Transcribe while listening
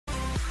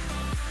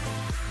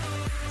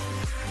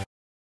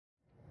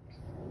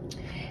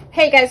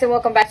Hey guys, and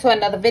welcome back to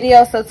another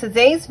video. So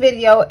today's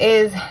video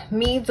is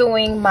me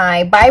doing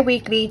my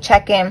bi-weekly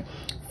check-in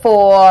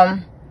for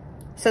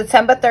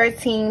September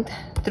 13th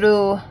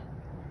through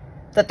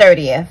the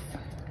 30th.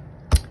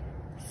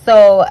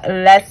 So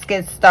let's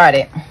get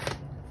started.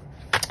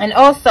 And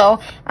also,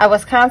 I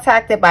was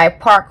contacted by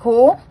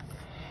Parkoo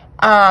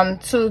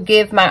to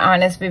give my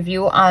honest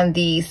review on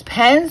these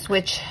pens,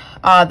 which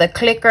are the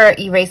clicker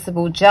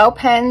erasable gel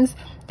pens.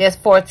 There's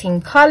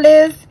 14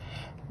 colors,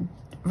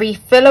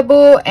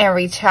 refillable and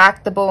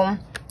retractable,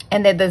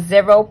 and they're the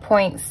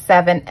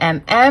 0.7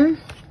 mm.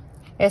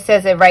 It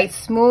says it writes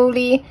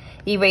smoothly,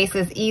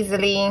 erases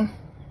easily.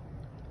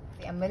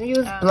 I'm going to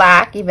use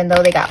black, even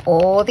though they got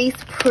all these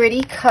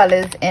pretty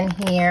colors in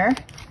here.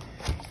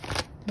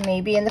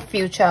 Maybe in the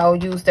future I'll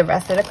use the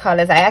rest of the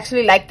colors. I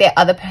actually like their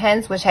other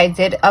pens, which I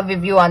did a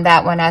review on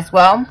that one as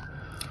well.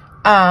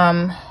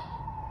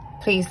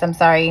 Please, I'm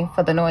sorry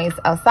for the noise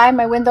outside.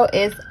 My window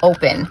is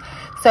open.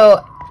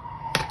 So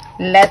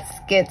let's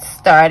get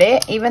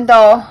started. Even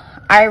though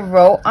I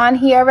wrote on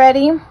here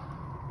already,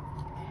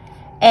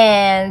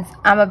 and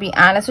I'm gonna be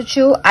honest with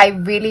you, I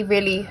really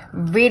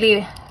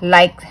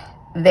like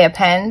their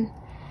pen.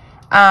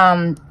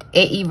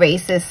 It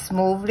erases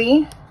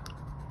smoothly,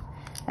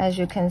 as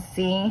you can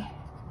see.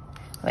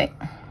 Wait,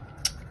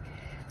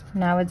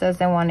 now it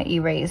doesn't want to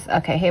erase.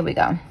 Okay, here we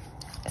go.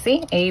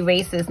 See, it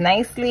erases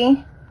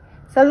nicely.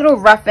 It's a little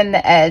rough in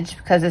the edge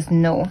because it's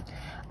new,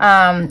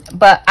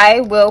 but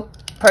I will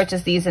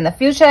purchase these in the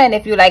future, and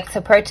if you like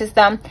to purchase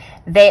them,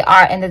 they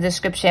are in the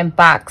description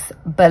box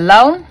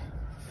below.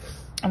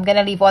 I'm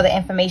gonna leave all the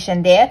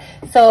information there.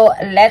 So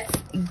let's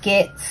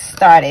get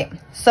started.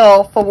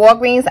 So for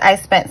Walgreens, I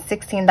spent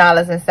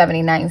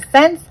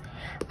 $16.79.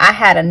 I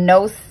had a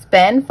no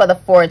spend for the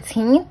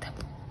 14th.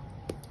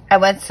 I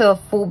went to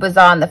Food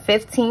Bazaar on the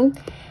 15th.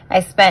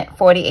 I spent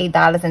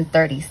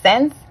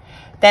 $48.30.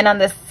 Then on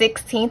the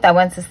 16th, I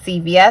went to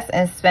CVS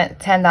and spent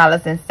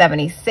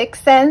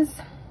 $10.76.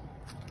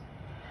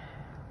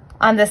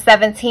 On the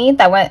 17th,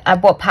 I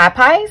bought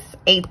Popeyes,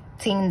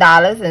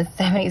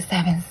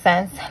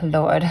 $18.77.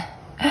 Lord,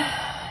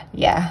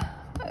 yeah,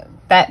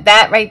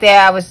 that right there,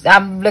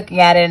 I'm looking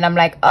at it and I'm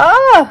like,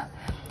 oh.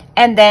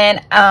 And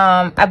then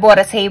I bought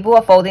a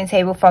folding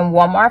table from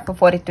Walmart for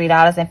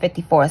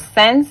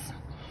 $43.54,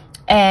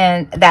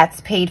 and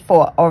that's paid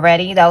for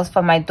already. That was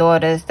for my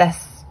daughter's.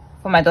 That's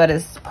for my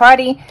daughter's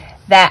party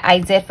that I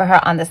did for her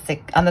on the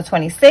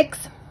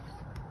 26th.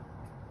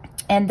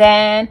 And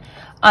then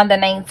on the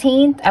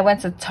 19th, I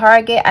went to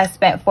Target. I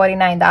spent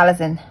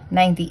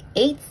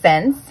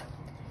 $49.98.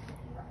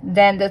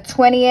 Then the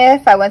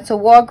 20th, I went to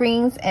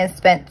Walgreens and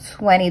spent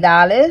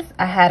 $20.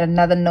 I had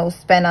another no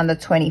spend on the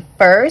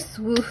 21st.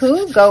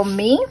 Woohoo, go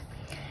me.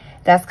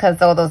 That's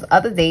because all those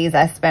other days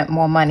I spent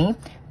more money,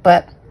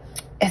 but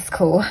it's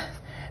cool.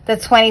 The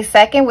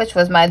 22nd, which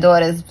was my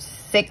daughter's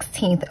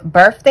 16th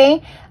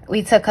birthday,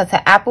 we took her to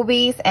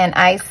Applebee's and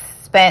I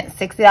spent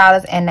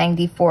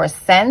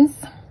 $60.94.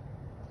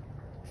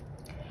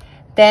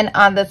 Then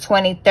on the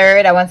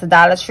 23rd, I went to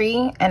Dollar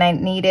Tree and I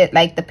needed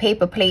like the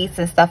paper plates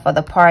and stuff for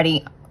the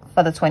party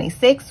for the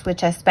 26th,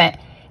 which I spent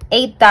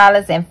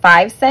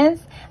 $8.05.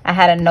 I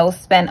had a no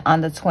spend on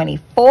the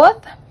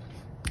 24th.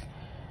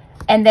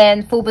 And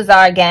then Food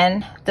Bazaar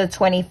again, the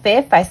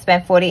 25th, I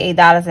spent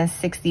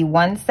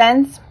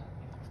 $48.61.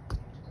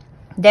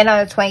 Then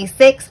on the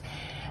 26th,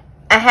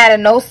 I had a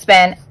no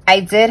spend.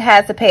 I did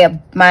have to pay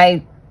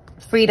my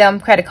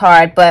Freedom credit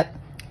card, but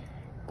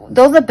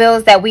those are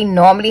bills that we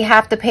normally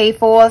have to pay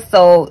for.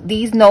 So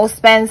these no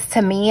spends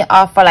to me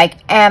are for like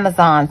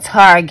Amazon,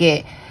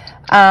 Target,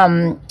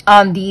 on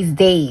these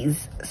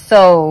days.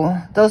 So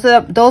those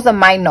are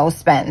my no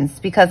spends,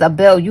 because a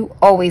bill, you're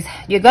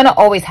gonna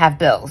always have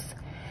bills.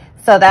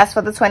 So that's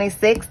for the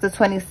 26th. The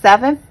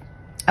 27th,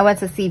 I went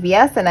to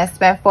CVS and I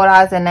spent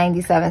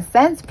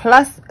 $4.97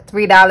 plus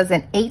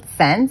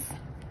 $3.08.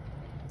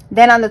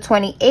 Then on the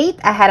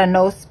 28th, I had a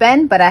no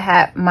spend, but I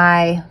had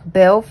my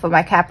bill for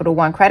my Capital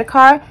One credit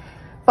card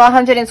for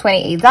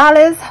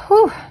 $128.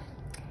 Whew.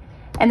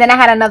 And then I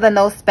had another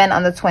no spend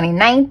on the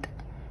 29th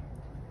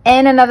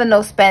and another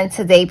no spend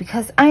today,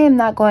 because I am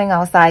not going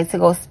outside to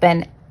go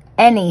spend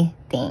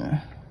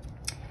anything.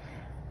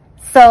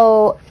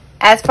 So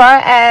as far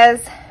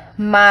as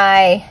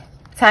my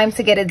time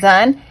to get it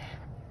done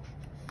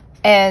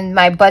and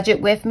my budget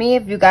with me,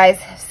 if you guys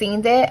have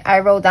seen it,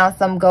 I wrote down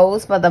some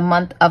goals for the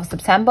month of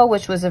September,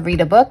 which was to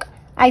read a book.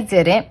 I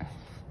didn't.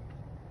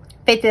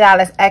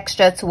 $50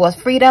 extra towards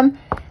Freedom.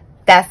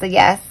 That's a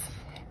yes.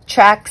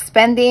 Track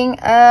spending,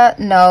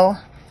 no.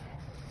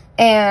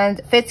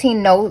 And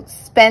 15 no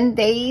spend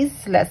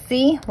days. Let's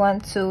see.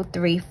 1, 2,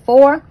 3,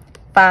 4,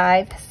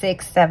 5,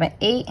 6, 7,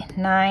 8,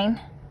 9,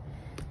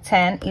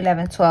 10,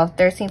 11, 12,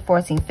 13,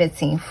 14,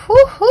 15.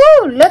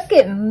 Woohoo! Look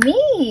at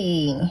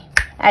me.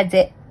 I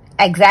did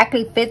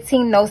exactly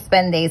 15 no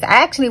spend days.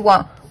 I actually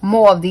want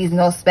more of these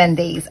no spend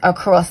days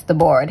across the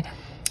board,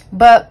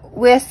 but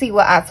we'll see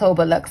what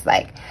October looks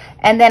like.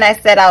 And then I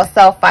said I'll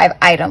sell 5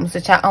 items,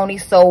 which I only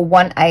sold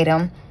 1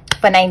 item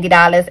for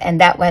 $90, and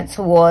that went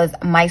towards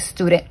my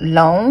student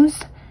loans.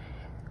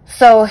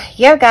 So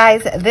yeah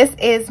guys, this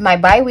is my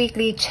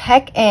bi-weekly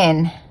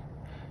check-in.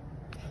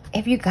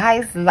 If you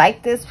guys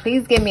like this,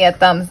 please give me a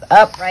thumbs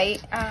up,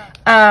 right?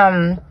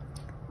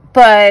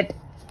 But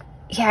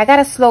yeah, I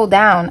gotta slow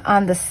down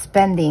on the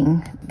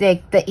spending.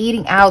 The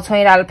eating out,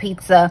 $20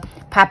 pizza,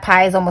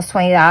 Popeye is almost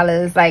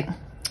 $20. Like,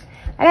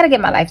 I gotta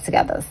get my life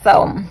together.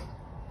 So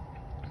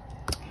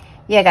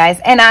yeah guys,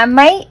 and I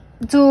might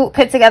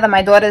put together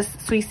my daughter's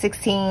sweet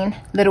 16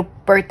 little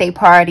birthday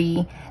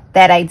party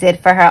that I did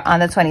for her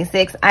on the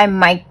 26th. I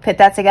might put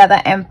that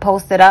together and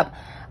post it up.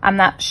 I'm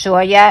not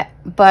sure yet,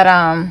 but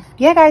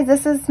yeah guys,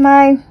 this is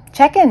my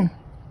check-in.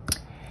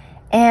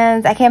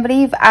 And I can't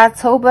believe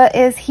October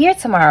is here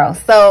tomorrow.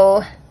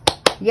 So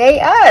yay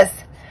us.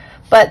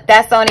 But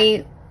that's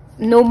only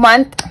new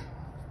month,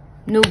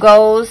 new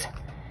goals,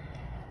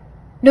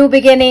 new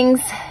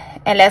beginnings,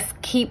 and let's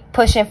keep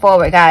pushing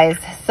forward guys.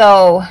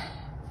 So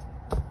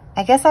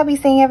I guess I'll be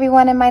seeing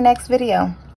everyone in my next video.